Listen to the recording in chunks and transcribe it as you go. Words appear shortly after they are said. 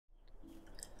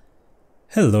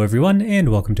Hello everyone and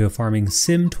welcome to a Farming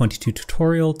Sim 22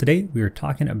 tutorial. Today we are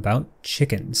talking about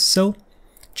chickens. So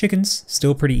chickens,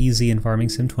 still pretty easy in Farming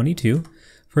Sim 22.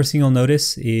 First thing you'll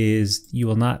notice is you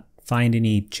will not find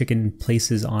any chicken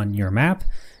places on your map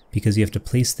because you have to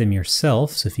place them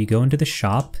yourself. So if you go into the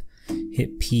shop,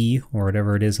 hit P or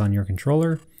whatever it is on your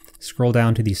controller, scroll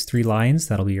down to these three lines,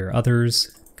 that'll be your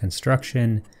others,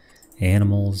 construction,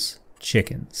 animals,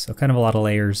 chickens. So kind of a lot of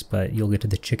layers, but you'll get to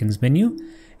the chickens menu.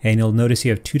 And you'll notice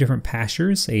you have two different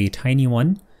pastures, a tiny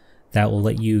one that will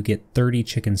let you get 30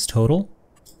 chickens total,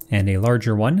 and a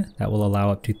larger one that will allow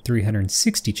up to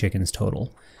 360 chickens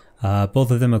total.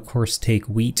 Both of them, of course, take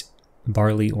wheat,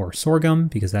 barley, or sorghum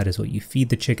because that is what you feed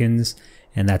the chickens,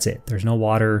 and that's it. There's no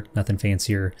water, nothing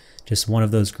fancier, just one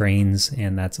of those grains,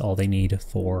 and that's all they need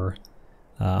for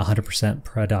 100%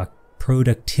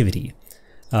 productivity.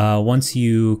 Once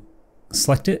you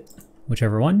select it,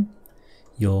 whichever one,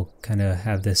 you'll kind of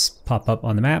have this pop up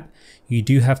on the map. You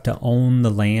do have to own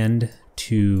the land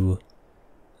to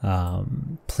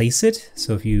place it.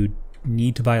 So if you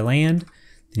need to buy land,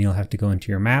 then you'll have to go into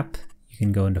your map. You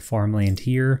can go into farmland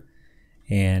here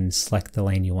and select the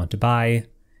land you want to buy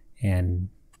and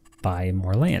buy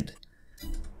more land.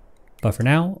 But for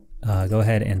now, go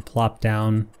ahead and plop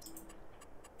down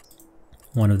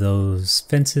one of those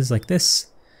fences like this.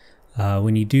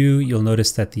 When you do, you'll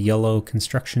notice that the yellow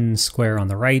construction square on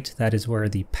the right, that is where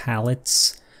the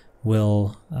pallets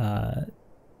will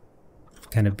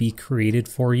kind of be created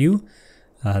for you.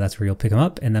 That's where you'll pick them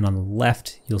up. And then on the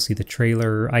left, you'll see the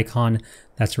trailer icon.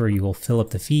 That's where you will fill up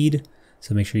the feed.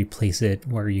 So make sure you place it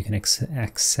where you can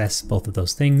access both of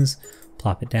those things.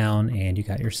 Plop it down and you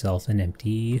got yourself an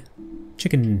empty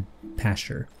chicken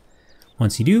pasture.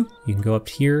 Once you do, you can go up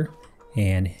here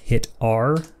and hit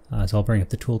R. So I'll bring up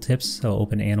the tooltips, so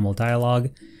open animal dialog,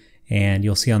 and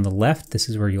you'll see on the left, this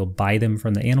is where you'll buy them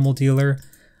from the animal dealer.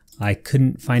 I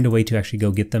couldn't find a way to actually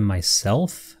go get them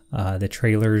myself. The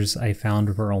trailers I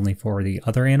found were only for the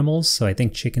other animals, so I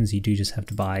think chickens you do just have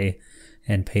to buy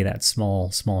and pay that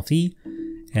small fee.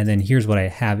 And then here's what I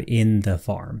have in the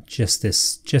farm, just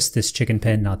this chicken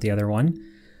pen, not the other one.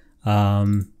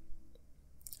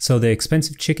 So the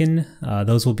expensive chicken,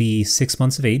 those will be 6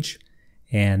 months of age.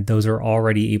 And those are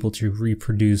already able to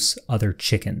reproduce other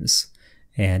chickens.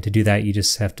 And to do that, you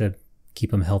just have to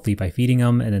keep them healthy by feeding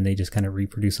them, and then they just kind of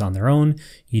reproduce on their own.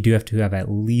 You do have to have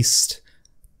at least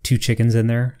 2 chickens in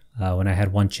there. When I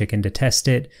had 1 chicken to test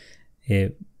it,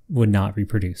 it would not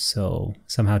reproduce. So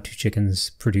somehow 2 chickens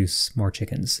produce more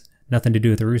chickens. Nothing to do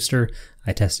with the rooster.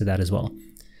 I tested that as well.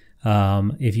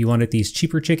 If you wanted these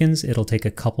cheaper chickens, it'll take a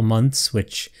couple months,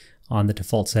 which on the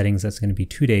default settings, that's going to be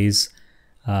 2 days.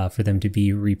 For them to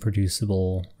be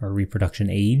reproducible or reproduction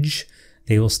age.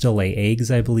 They will still lay eggs,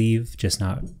 I believe, just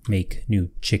not make new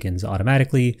chickens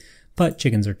automatically, but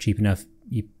chickens are cheap enough,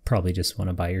 you probably just want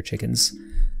to buy your chickens.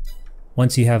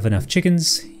 Once you have enough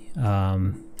chickens,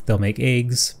 they'll make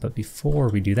eggs, but before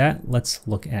we do that, let's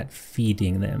look at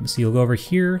feeding them. So you'll go over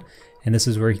here, and this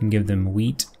is where you can give them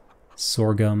wheat,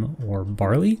 sorghum, or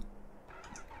barley.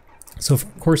 So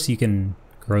of course you can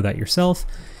grow that yourself.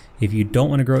 If you don't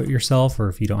want to grow it yourself, or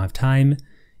if you don't have time,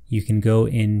 you can go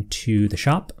into the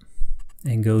shop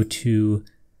and go to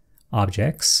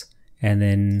objects. And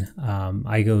then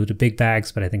I go to big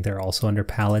bags, but I think they're also under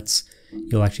pallets.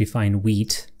 You'll actually find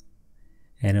wheat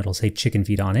and it'll say chicken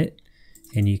feed on it.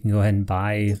 And you can go ahead and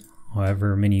buy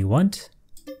however many you want.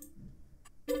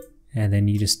 And then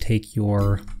you just take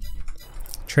your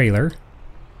trailer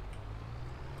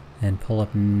and pull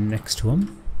up next to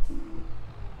them.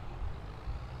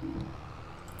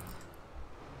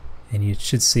 And you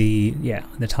should see, yeah,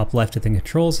 in the top left of the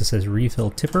controls, it says refill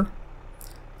tipper.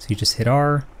 So you just hit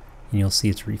R and you'll see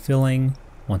it's refilling.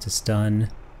 Once it's done,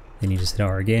 then you just hit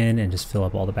R again and just fill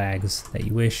up all the bags that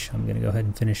you wish. I'm gonna go ahead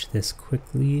and finish this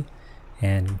quickly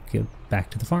and go back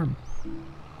to the farm.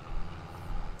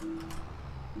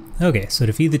 Okay, so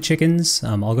to feed the chickens,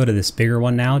 I'll go to this bigger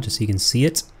one now just so you can see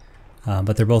it.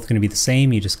 But they're both gonna be the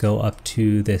same. You just go up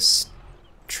to this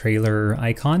trailer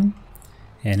icon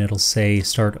and it'll say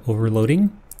start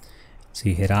overloading. So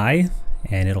you hit I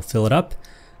and it'll fill it up.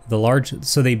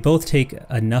 So they both take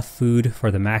enough food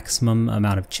for the maximum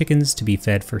amount of chickens to be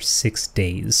fed for 6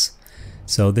 days.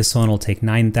 So this one will take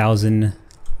 9,000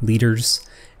 liters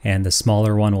and the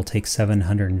smaller one will take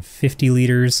 750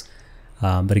 liters.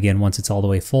 But again, once it's all the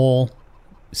way full,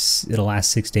 it'll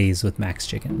last 6 days with max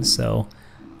chickens. So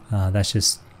that's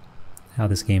just how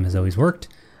this game has always worked.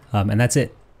 And that's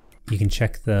it. You can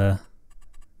check the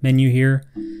menu here.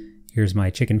 Here's my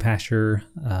chicken pasture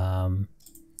and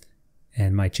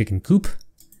my chicken coop.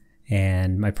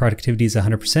 and my productivity is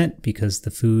 100% because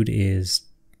the food is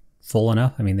full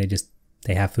enough. I mean,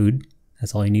 they have food.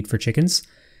 That's all you need for chickens.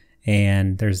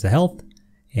 And there's the health.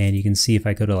 And you can see if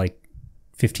I go to like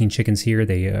 15 chickens here,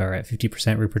 they are at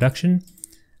 50% reproduction.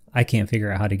 I can't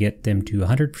figure out how to get them to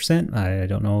 100%. I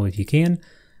don't know if you can.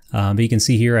 But you can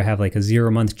see here I have like a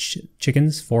 0-month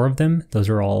chickens, 4 of them. Those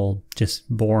are all just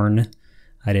born.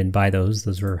 I didn't buy those.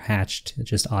 Those were hatched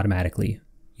just automatically.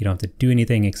 You don't have to do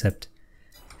anything except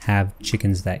have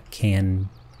chickens that can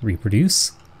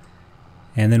reproduce.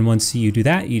 And then once you do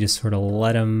that, you just sort of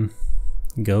let them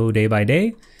go day by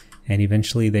day, and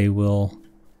eventually they will,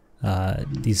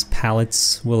 these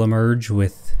pallets will emerge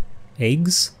with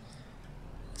eggs.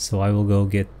 So I will go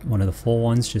get one of the full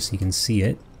ones just so you can see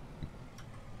it.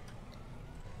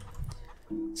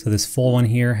 So this full one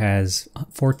here has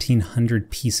 1,400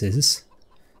 pieces.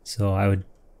 So I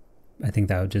think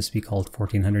that would just be called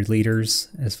 1,400 liters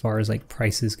as far as like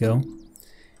prices go.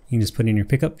 You can just put it in your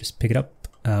pickup, just pick it up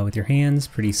with your hands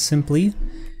pretty simply.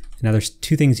 Now there's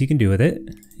 2 things you can do with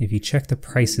it. If you check the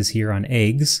prices here on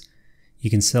eggs, you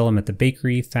can sell them at the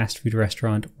bakery, fast food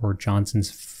restaurant, or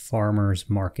Johnson's Farmers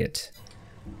Market.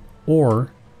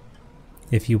 Or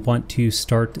if you want to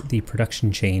start the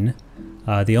production chain,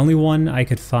 the only one I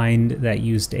could find that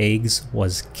used eggs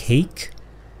was Cake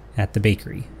at the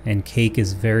bakery. And Cake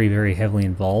is very, very heavily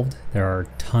involved. There are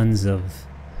tons of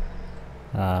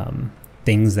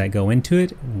things that go into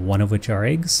it, one of which are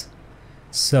eggs.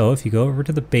 So if you go over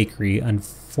to the bakery,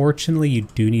 unfortunately you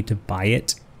do need to buy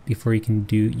it before you can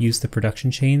use the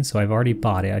production chain. So I've already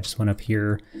bought it. I just went up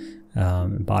here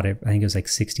and bought it. I think it was like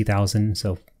 60,000,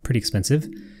 so pretty expensive.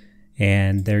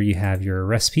 And there you have your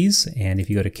recipes. And if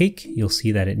you go to Cake, you'll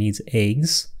see that it needs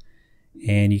eggs.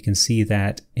 And you can see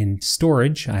that in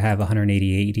storage, I have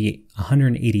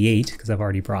 188 because I've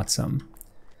already brought some.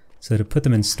 So to put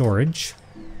them in storage,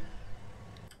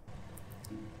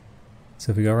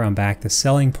 so if we go around back, the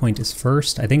selling point is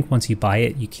first. I think once you buy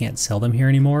it, you can't sell them here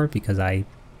anymore because I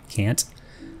can't.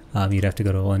 You'd have to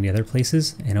go to one of the other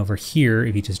places. And over here,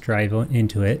 if you just drive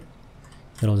into it,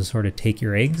 it'll just sort of take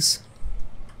your eggs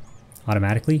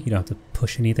automatically. You don't have to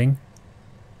push anything.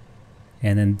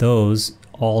 And then those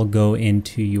all go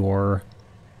into your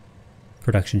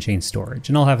production chain storage.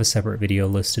 And I'll have a separate video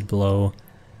listed below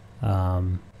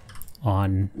on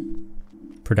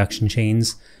production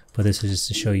chains. But this is just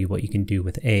to show you what you can do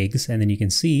with eggs. And then you can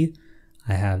see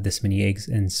I have this many eggs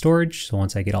in storage. So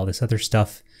once I get all this other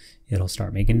stuff, it'll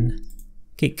start making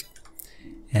cake.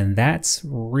 And that's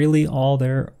really all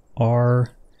there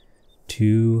are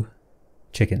to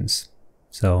chickens.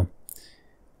 So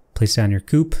place down your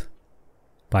coop,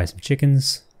 buy some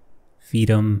chickens, feed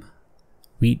them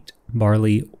wheat,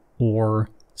 barley, or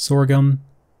sorghum.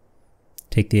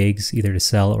 Take the eggs either to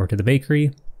sell or to the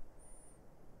bakery.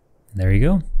 And there you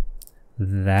go.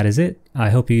 That is it.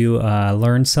 I hope you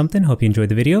learned something. Hope you enjoyed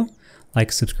the video.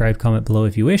 Like, subscribe, comment below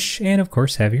if you wish, and of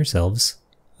course have yourselves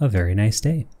a very nice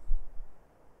day.